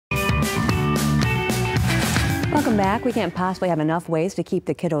Welcome back. We can't possibly have enough ways to keep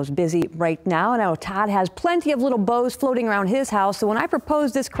the kiddos busy right now. And I know Todd has plenty of little bows floating around his house. So when I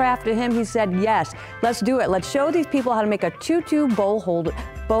proposed this craft to him, he said, yes, let's do it. Let's show these people how to make a tutu bow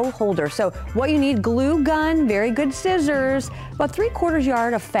holder. So what you need: glue gun, very good scissors, about 3/4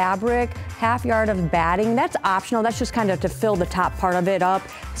 yard of fabric, 1/2 yard of batting. That's optional. That's just kind of to fill the top part of it up.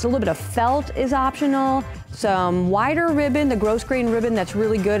 So a little bit of felt is optional. Some wider ribbon, the gross grain ribbon that's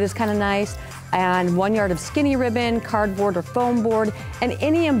really good is kind of nice. And 1 yard of skinny ribbon, cardboard or foam board, and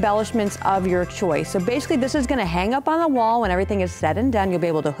any embellishments of your choice. So basically this is gonna hang up on the wall when everything is said and done. You'll be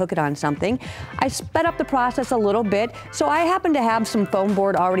able to hook it on something. I sped up the process a little bit. So I happen to have some foam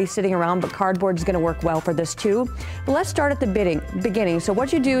board already sitting around, but cardboard is gonna work well for this too. But let's start at the beginning. So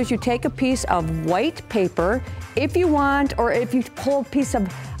what you do is you take a piece of white paper, if you want, or if you pull a piece of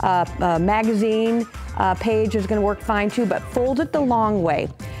magazine page is gonna work fine too, but fold it the long way.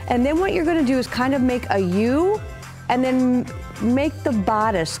 And then what you're gonna do is kind of make a U and then make the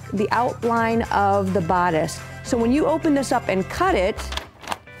bodice, the outline of the bodice. So when you open this up and cut it,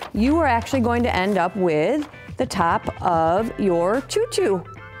 you are actually going to end up with the top of your tutu.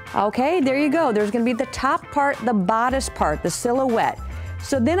 Okay, there you go. There's gonna be the top part, the bodice part, the silhouette.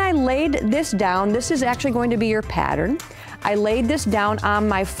 So then I laid this down. This is actually going to be your pattern. I laid this down on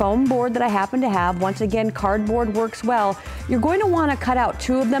my foam board that I happen to have. Once again, cardboard works well. You're going to want to cut out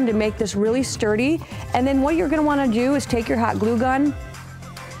 2 of them to make this really sturdy. And then what you're going to want to do is take your hot glue gun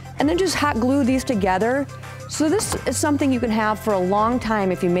and then just hot glue these together. So this is something you can have for a long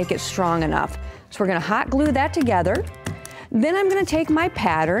time if you make it strong enough. So we're going to hot glue that together. Then I'm going to take my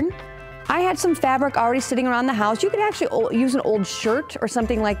pattern. I had some fabric already sitting around the house. You could actually use an old shirt or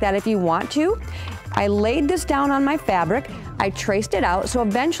something like that if you want to. I laid this down on my fabric. I traced it out. So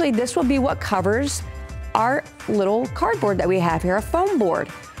eventually this will be what covers our little cardboard that we have here, a foam board.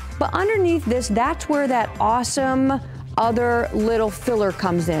 But underneath this, that's where that awesome other little filler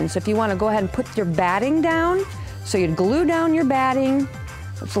comes in. So if you want to go ahead and put your batting down, so you'd glue down your batting.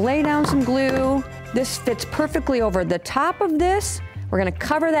 Let's lay down some glue. This fits perfectly over the top of this. We're gonna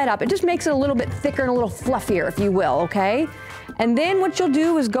cover that up. It just makes it a little bit thicker and a little fluffier, if you will, okay? And then what you'll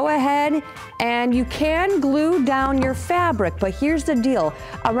do is go ahead and you can glue down your fabric, but here's the deal.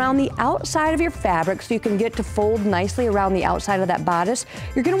 Around the outside of your fabric, so you can get to fold nicely around the outside of that bodice,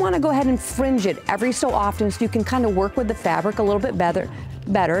 you're gonna wanna go ahead and fringe it every so often so you can kind of work with the fabric a little bit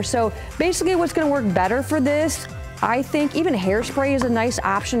better. So basically what's gonna work better for this, I think even hairspray is a nice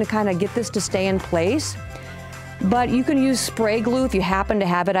option to kind of get this to stay in place. But you can use spray glue if you happen to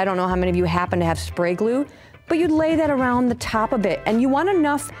have it. I don't know how many of you happen to have spray glue, but you'd lay that around the top of it. And you want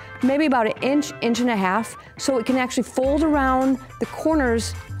enough, maybe about 1 inch, 1.5 inches, so it can actually fold around the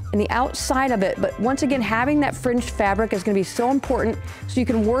corners and the outside of it. But once again, having that fringed fabric is gonna be so important so you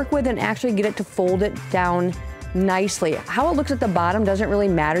can work with and actually get it to fold it down nicely. How it looks at the bottom doesn't really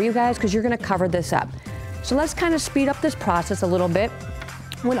matter, you guys, because you're gonna cover this up. So let's kind of speed up this process a little bit.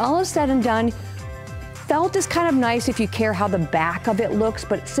 When all is said and done, felt is kind of nice if you care how the back of it looks,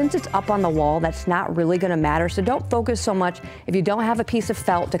 but since it's up on the wall, that's not really gonna matter. So don't focus so much if you don't have a piece of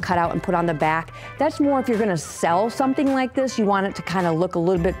felt to cut out and put on the back. That's more if you're gonna sell something like this, you want it to kind of look a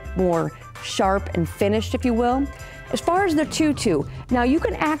little bit more sharp and finished, if you will. As far as the tutu, now you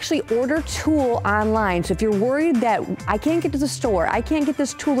can actually order tulle online. So if you're worried that I can't get to the store, I can't get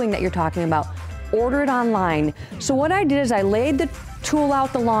this tooling that you're talking about, order it online. So what I did is I laid the tulle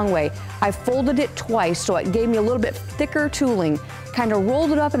out the long way. I folded it twice so it gave me a little bit thicker tooling, kind of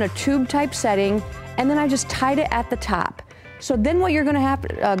rolled it up in a tube type setting, and then I just tied it at the top. So then what you're gonna have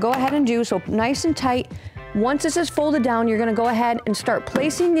to go ahead and do, so nice and tight, once this is folded down, you're gonna go ahead and start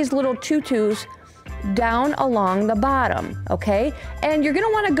placing these little tutus down along the bottom, okay? And you're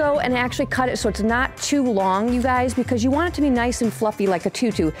gonna wanna go and actually cut it so it's not too long, you guys, because you want it to be nice and fluffy like a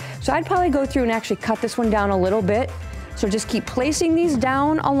tutu. So I'd probably go through and actually cut this one down a little bit. So just keep placing these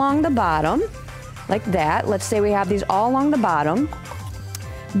down along the bottom, like that. Let's say we have these all along the bottom.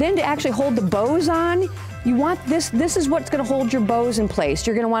 Then to actually hold the bows on, you want this is what's gonna hold your bows in place.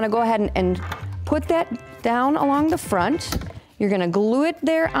 You're gonna wanna go ahead and put that down along the front. You're gonna glue it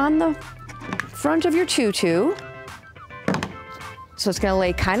there on the front of your tutu. So it's gonna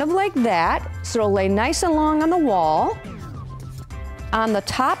lay kind of like that. So it'll lay nice and long on the wall. On the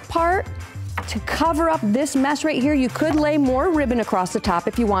top part, to cover up this mess right here, you could lay more ribbon across the top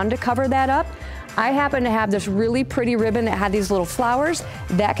if you wanted to cover that up. I happen to have this really pretty ribbon that had these little flowers.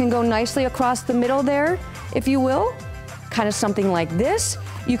 That can go nicely across the middle there, if you will. Kind of something like this.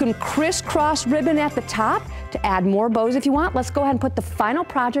 You can crisscross ribbon at the top to add more bows if you want. Let's go ahead and put the final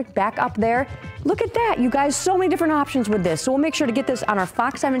project back up there Look at that, you guys, so many different options with this. So we'll make sure to get this on our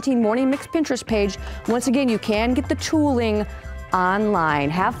Fox 17 Morning Mix Pinterest page. Once again, you can get the tooling online.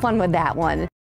 Have fun with that one.